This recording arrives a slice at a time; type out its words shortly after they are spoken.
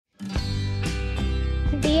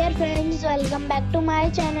Dear friends, welcome back to my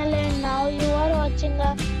channel and now you are watching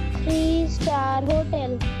a 3-star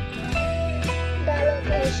hotel. The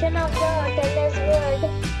location of the hotel is good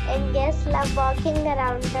and guests love walking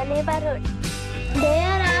around the neighborhood.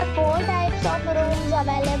 There are 4 types of rooms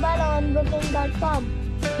available on booking.com.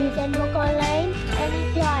 You can book online and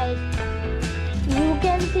enjoy it. You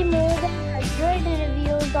can see more than 100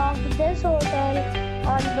 reviews of this hotel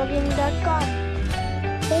on booking.com.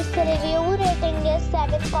 Its review rating is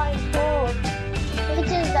 7.4,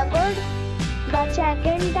 which is the good. The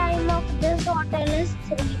check-in time of this hotel is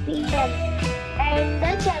 3 p.m. and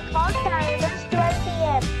the check-out time is 12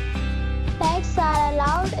 p.m. Pets are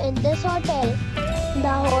allowed in this hotel.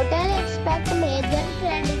 The hotel expects major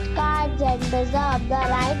credit cards and reserves the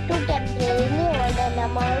right to temporarily hold an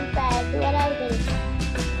amount prior to arrival.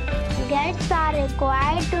 Guests are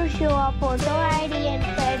required to show a photo ID and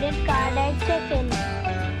credit card at check-in.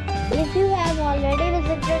 If you have already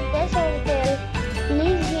visited this hotel,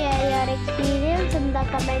 please share your experience in the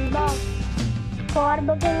comment box. For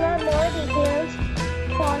booking or more details,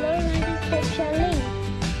 follow the description link.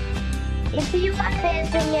 If you are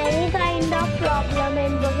facing any kind of problem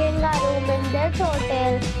in booking a room in this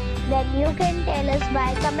hotel, then you can tell us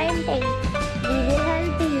by commenting. We will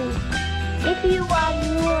help you. If you are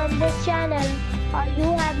new on this channel or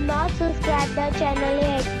you have not subscribed the channel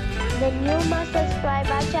yet, then you must subscribe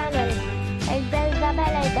our channel and press the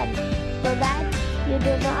bell icon so that you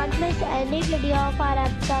do not miss any video of our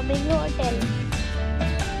upcoming hotel.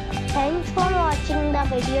 Thanks for watching the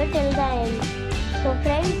video till the end. So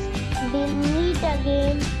friends, we'll meet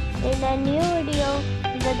again in a new video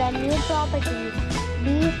with a new property.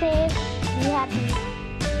 Be safe, be happy.